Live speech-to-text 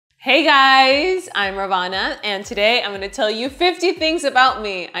Hey guys, I'm RAWVANA, and today I'm gonna tell you 50 things about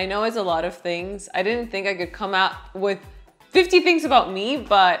me. I know it's a lot of things. I didn't think I could come out with 50 things about me,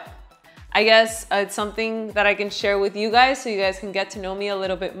 but I guess it's something that I can share with you guys so you guys can get to know me a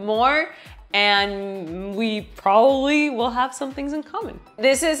little bit more, and we probably will have some things in common.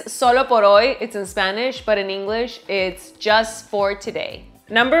 This is solo por hoy. It's in Spanish, but in English, it's just for today.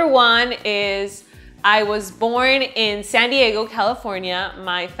 Number one is I was born in San Diego, California.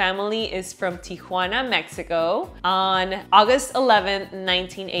 My family is from Tijuana, Mexico, on August 11th,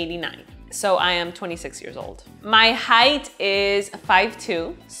 1989. So I am 26 years old. My height is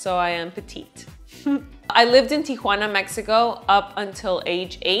 5'2", so I am petite. I lived in Tijuana, Mexico up until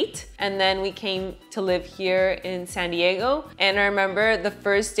age 8, and then we came to live here in San Diego. And I remember the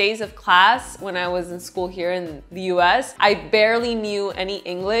first days of class when I was in school here in the US, I barely knew any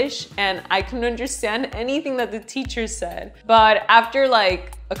English and I couldn't understand anything that the teacher said. But after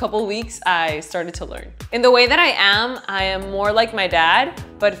like a couple weeks, I started to learn. In the way that I am more like my dad,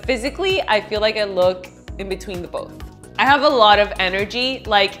 but physically, I feel like I look in between the both. I have a lot of energy,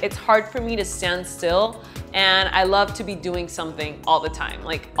 like it's hard for me to stand still, and I love to be doing something all the time.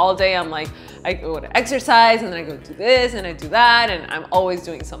 Like all day I'm like, I go to exercise and then I go do this and I do that, and I'm always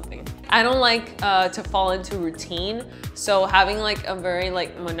doing something. I don't like to fall into routine, so having like a very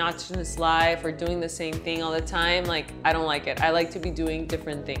monotonous life or doing the same thing all the time, like I don't like it. I like to be doing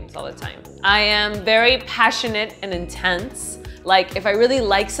different things all the time. I am very passionate and intense. Like if I really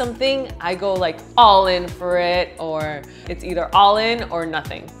like something, I go like all in for it, or it's either all in or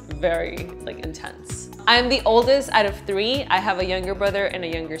nothing. Very like intense. I'm the oldest out of 3. I have a younger brother and a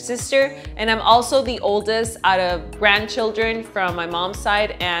younger sister, and I'm also the oldest out of grandchildren from my mom's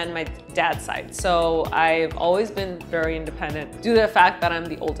side and my dad's side. So I've always been very independent due to the fact that I'm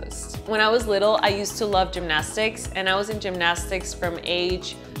the oldest. When I was little, I used to love gymnastics, and I was in gymnastics from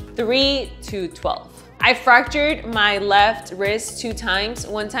age 3 to 12. I fractured my left wrist 2 times.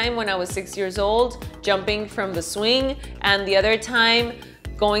 One time when I was 6 years old, jumping from the swing, and the other time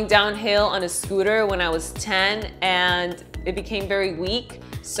going downhill on a scooter when I was 10, and it became very weak,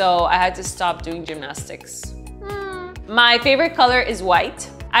 so I had to stop doing gymnastics. My favorite color is white.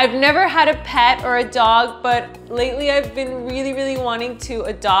 I've never had a pet or a dog, but lately I've been really wanting to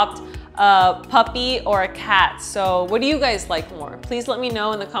adopt a puppy or a cat. So what do you guys like more? Please let me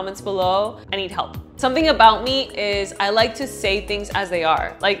know in the comments below. I need help. Something about me is I like to say things as they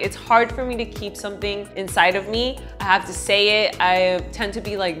are. Like it's hard for me to keep something inside of me. I have to say it. I tend to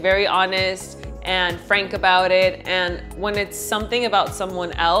be like very honest and frank about it. And when it's something about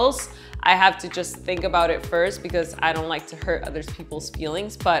someone else, I have to just think about it first because I don't like to hurt other people's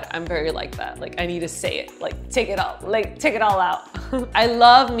feelings, but I'm very like that. Like I need to say it, like take it all out. I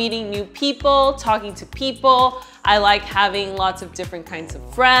love meeting new people, talking to people. I like having lots of different kinds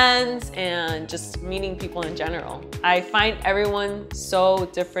of friends and just meeting people in general. I find everyone so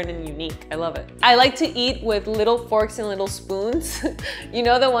different and unique. I love it. I like to eat with little forks and little spoons. You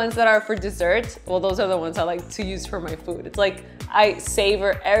know the ones that are for dessert? Well, those are the ones I like to use for my food. It's like I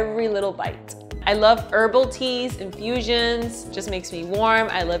savor every little bite. I love herbal teas, infusions, just makes me warm.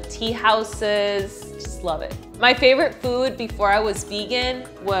 I love tea houses, just love it. My favorite food before I was vegan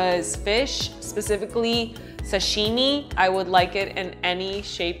was fish, specifically sashimi. I would like it in any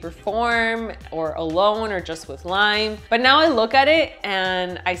shape or form, or alone, or just with lime. But now I look at it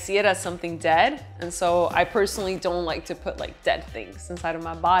and I see it as something dead. And so I personally don't like to put like dead things inside of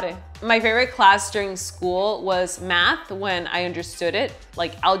my body. My favorite class during school was math when I understood it,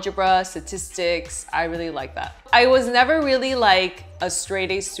 like algebra, statistics. I really like that. I was never really like a straight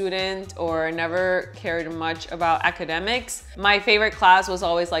A student or never cared much about academics. My favorite class was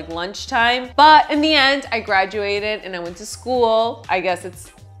always like lunchtime, but in the end I graduated and I went to school. I guess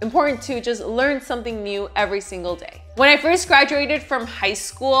it's important to just learn something new every single day. When I first graduated from high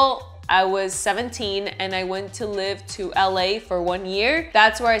school, I was 17 and I went to live to LA for 1 year.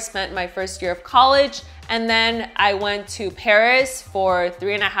 That's where I spent my first year of college. And then I went to Paris for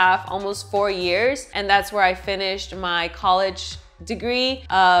 3.5, almost 4 years. And that's where I finished my college degree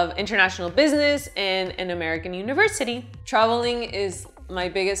of international business in an American university. Traveling is my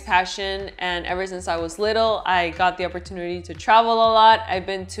biggest passion, and ever since I was little, I got the opportunity to travel a lot. I've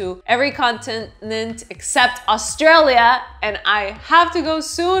been to every continent except Australia, and I have to go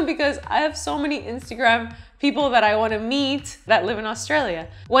soon because I have so many Instagram people that I want to meet that live in Australia.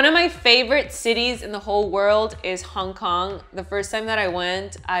 One of my favorite cities in the whole world is Hong Kong. The first time that I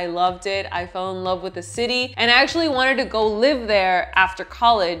went, I loved it. I fell in love with the city and I actually wanted to go live there after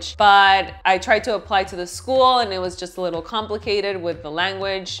college, but I tried to apply to the school and it was just a little complicated with the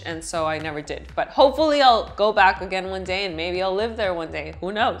language, and so I never did. But hopefully I'll go back again one day and maybe I'll live there one day.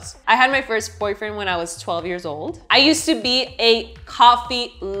 Who knows? I had my first boyfriend when I was 12 years old. I used to be a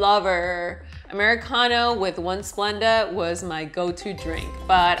coffee lover. Americano with one Splenda was my go-to drink,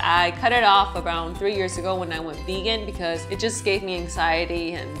 but I cut it off around 3 years ago when I went vegan because it just gave me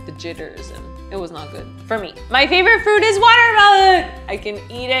anxiety and the jitters and it was not good for me. My favorite fruit is watermelon. I can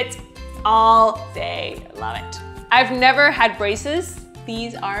eat it all day. Love it. I've never had braces.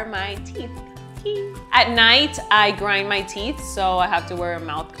 These are my teeth. At night, I grind my teeth, so I have to wear a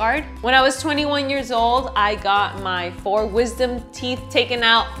mouth guard. When I was 21 years old, I got my 4 wisdom teeth taken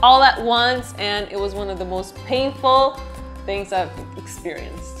out all at once, and it was one of the most painful things I've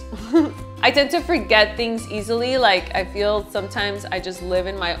experienced. I tend to forget things easily. Like, I feel sometimes I just live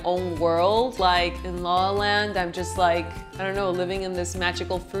in my own world. Like in La La Land, I'm just like, I don't know, living in this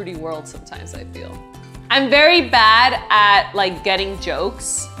magical fruity world sometimes, I feel. I'm very bad at like getting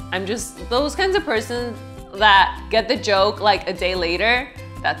jokes. I'm just those kinds of persons that get the joke like a day later.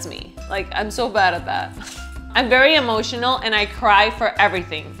 That's me. Like, I'm so bad at that. I'm very emotional and I cry for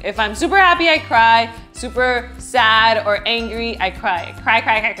everything. If I'm super happy, I cry. Super sad or angry, I cry. Cry.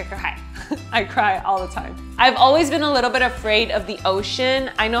 I cry all the time. I've always been a little bit afraid of the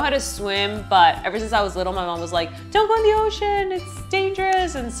ocean. I know how to swim, but ever since I was little, my mom was like, don't go in the ocean, it's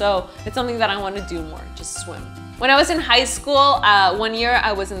dangerous. And so it's something that I want to do more, just swim. When I was in high school, one year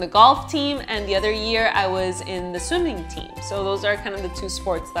I was in the golf team and the other year I was in the swimming team. So those are kind of the 2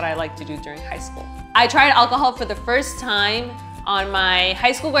 sports that I like to do during high school. I tried alcohol for the first time on my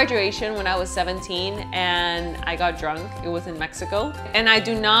high school graduation when I was 17 and I got drunk. It was in Mexico. And I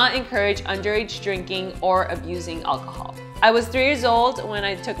do not encourage underage drinking or abusing alcohol. I was 3 years old when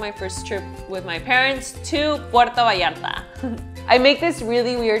I took my first trip with my parents to Puerto Vallarta. I make this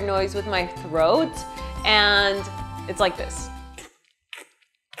really weird noise with my throat and it's like this.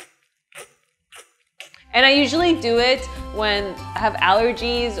 And I usually do it when I have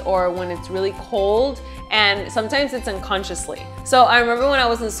allergies or when it's really cold, and sometimes it's unconsciously. So I remember when I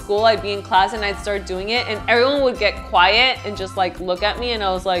was in school, I'd be in class and I'd start doing it and everyone would get quiet and just like look at me and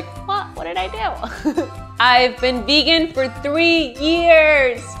I was like, what did I do? I've been vegan for 3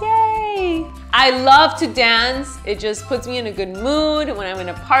 years, yay! I love to dance. It just puts me in a good mood. When I'm in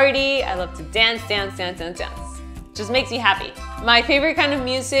a party, I love to dance. Just makes me happy. My favorite kind of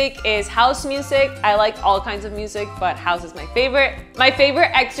music is house music. I like all kinds of music, but house is my favorite. My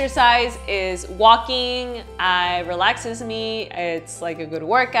favorite exercise is walking. It relaxes me. It's like a good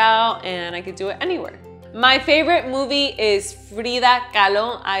workout and I could do it anywhere. My favorite movie is Frida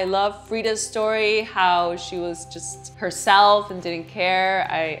Kahlo. I love Frida's story, how she was just herself and didn't care.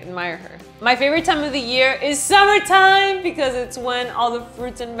 I admire her. My favorite time of the year is summertime because it's when all the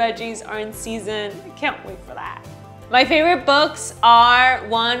fruits and veggies are in season. I can't wait for that. My favorite books are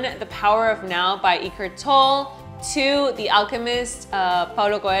 1, The Power of Now by Eckhart Tolle, 2, The Alchemist,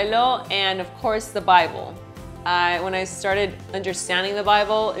 Paulo Coelho, and of course the Bible. When I started understanding the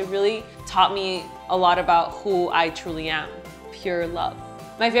Bible, it really taught me a lot about who I truly am, pure love.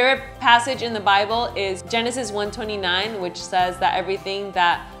 My favorite passage in the Bible is Genesis 1:29, which says that everything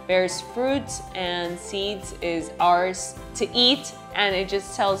that bears fruit and seeds is ours to eat, and it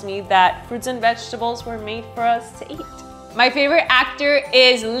just tells me that fruits and vegetables were made for us to eat. My favorite actor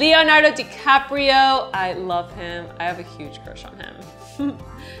is Leonardo DiCaprio. I love him. I have a huge crush on him.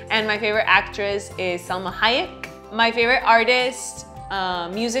 And my favorite actress is Salma Hayek. My favorite artist,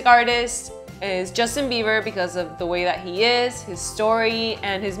 music artist, is Justin Bieber because of the way that he is, his story,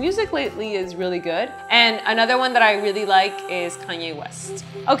 and his music lately is really good. And another one that I really like is Kanye West.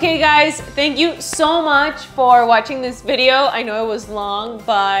 Okay guys, thank you so much for watching this video. I know it was long,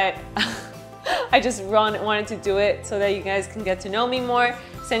 but I just wanted to do it so that you guys can get to know me more.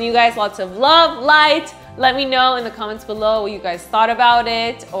 Send you guys lots of love, light. Let me know in the comments below what you guys thought about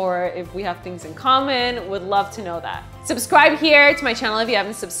it or if we have things in common. Would love to know that. Subscribe here to my channel if you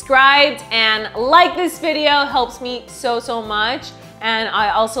haven't subscribed, and like this video, helps me so much. And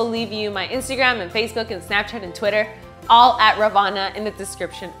I also leave you my Instagram and Facebook and Snapchat and Twitter, all at RAWVANA in the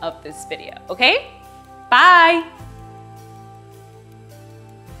description of this video, okay? Bye!